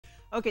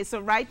Okay, so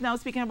right now,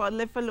 speaking about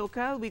Live for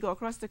Local, we go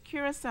across to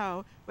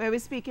Curacao, where we're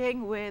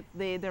speaking with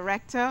the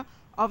director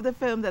of the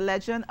film, The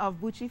Legend of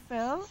Buchi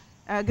Fil.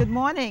 Good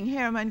morning,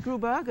 Herman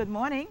Gruber. Good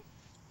morning.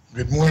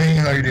 Good morning.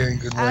 How are you doing?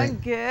 Good morning. I'm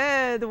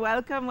good.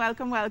 Welcome,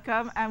 welcome,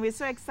 welcome. And we're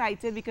so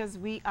excited because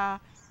we are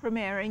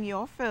premiering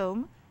your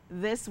film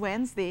this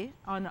Wednesday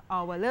on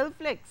our Little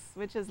Flicks,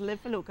 which is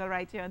Live for Local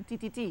right here on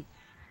TTT.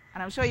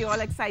 And I'm sure you're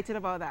all excited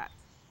about that.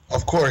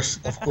 Of course,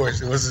 of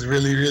course. It was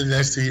really, really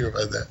nice to hear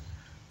about that.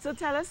 So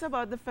tell us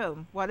about the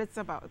film, what it's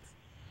about.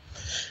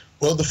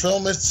 Well, the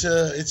film is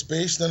it's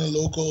based on a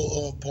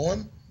local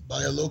poem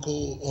by a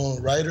local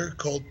writer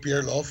called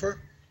Pierre Laufer,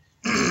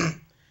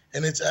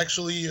 and it's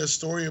actually a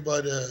story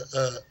about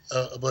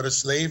a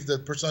slave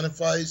that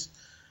personifies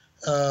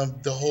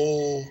the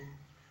whole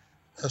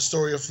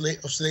story of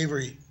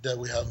slavery that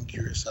we have in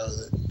Curacao,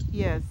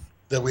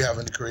 that we have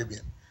in the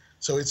Caribbean.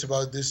 So it's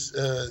about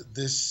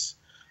this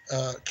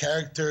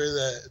character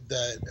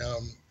that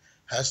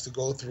has to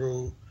go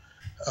through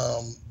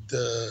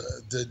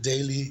the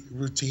daily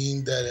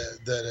routine that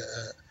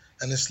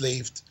an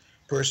enslaved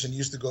person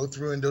used to go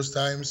through in those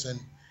times, and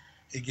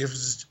it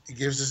gives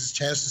us a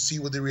chance to see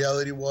what the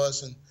reality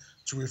was and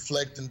to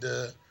reflect on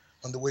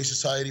the way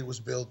society was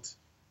built.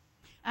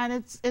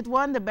 And it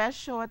won the best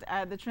short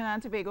at the Trinidad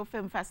and Tobago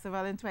Film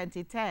Festival in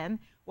 2010.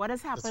 What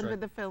has happened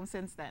with the film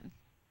since then?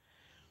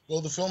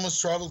 Well, the film has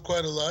traveled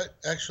quite a lot,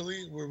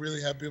 actually. We're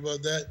really happy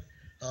about that.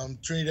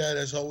 Trinidad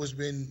has always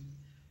been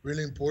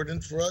really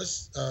important for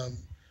us.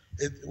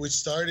 Which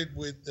started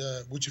with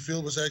Buchi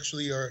Fil was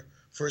actually our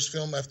first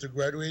film after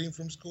graduating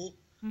from school.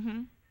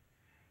 Mm-hmm.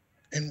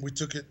 And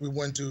we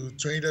went to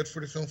Trinidad for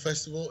the film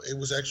festival. It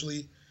was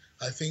actually,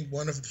 I think,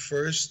 one of the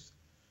first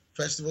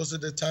festivals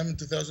at the time in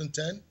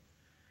 2010.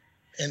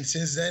 And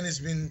since then, it's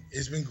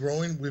been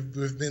growing.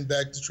 We've been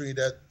back to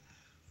Trinidad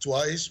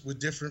twice with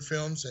different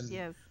films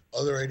and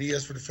other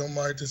ideas for the film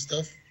art and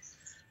stuff.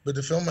 But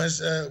the film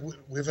has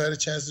we've had a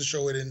chance to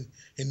show it in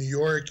New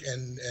York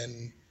and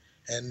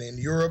in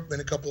Europe in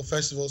a couple of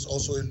festivals,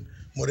 also in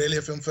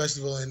Morelia Film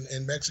Festival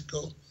in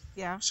Mexico.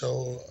 Yeah.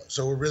 So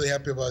we're really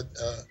happy about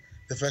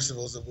the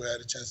festivals that we had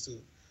a chance to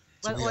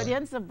well,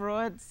 audience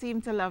abroad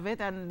seem to love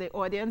it, and the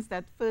audience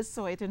that first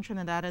saw it in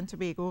Trinidad and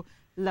Tobago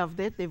loved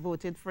it. They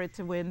voted for it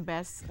to win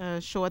Best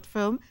Short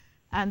Film.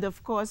 And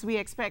of course, we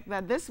expect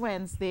that this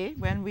Wednesday,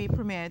 when we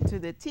premiere to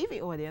the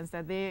TV audience,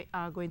 that they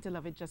are going to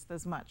love it just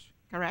as much.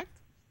 Correct?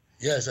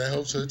 Yes, I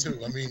hope so too.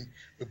 I mean,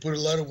 we put a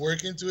lot of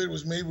work into it. It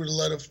was made with a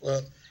lot of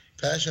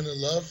passion and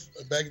love.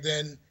 Back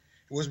then,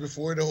 it was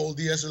before the whole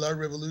DSLR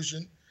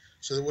revolution,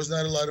 so there was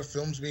not a lot of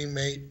films being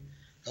made,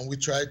 and we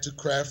tried to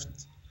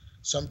craft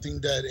something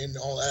that in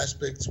all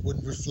aspects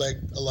would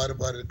reflect a lot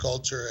about the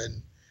culture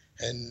and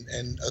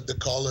the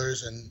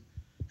colors and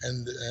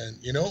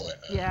you know,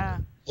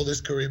 all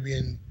these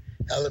Caribbean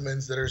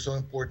elements that are so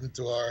important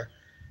to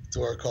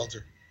our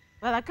culture.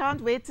 Well, I can't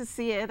wait to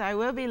see it. I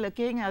will be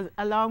looking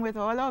along with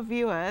all our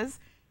viewers.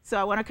 So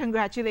I want to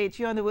congratulate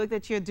you on the work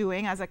that you're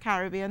doing as a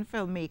Caribbean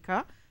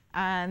filmmaker.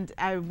 And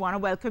I want to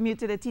welcome you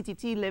to the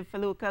TTT Live for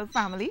Local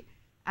family.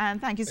 And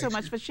thank you so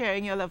much for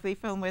sharing your lovely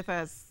film with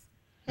us.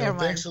 No,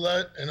 thanks a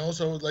lot. And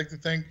also I would like to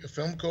thank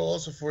Filmco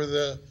also for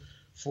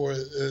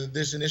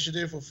this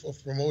initiative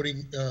of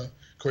promoting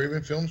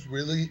Caribbean films.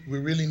 We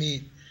really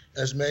need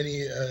as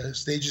many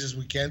stages as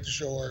we can to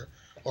show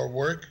our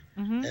work.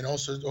 Mm-hmm. And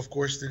also, of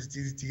course, to the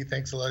TTT,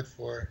 thanks a lot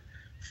for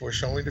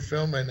showing the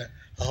film, and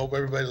I hope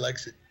everybody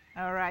likes it.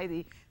 All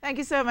righty. Thank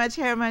you so much,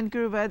 Herman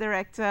Gruber,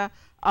 director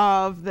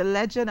of The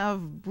Legend of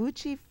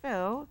Buchi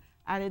Fil,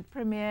 and it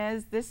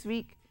premieres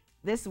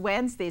this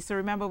Wednesday. So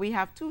remember, we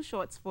have two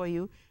shorts for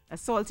you, A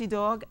Salty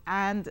Dog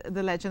and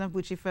The Legend of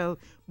Buchi Fil,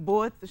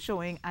 both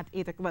showing at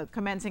 8 o'clock, well,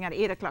 commencing at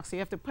 8 o'clock. So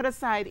you have to put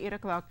aside 8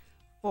 o'clock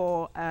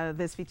for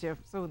this feature.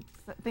 So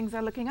things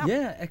are looking up.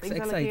 Yeah,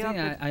 exciting.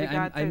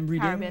 I'm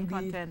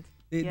reading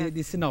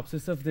the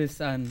synopsis of this,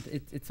 and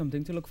it's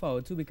something to look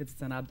forward to because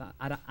it's an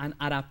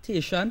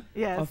adaptation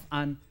of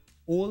an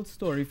old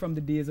story from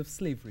the days of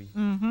slavery.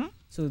 Mm-hmm.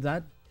 So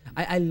that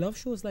I love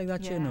shows like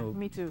that, yeah, you know,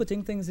 me too.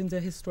 putting things into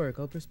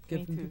historical,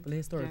 giving people a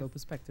historical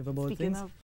perspective about things.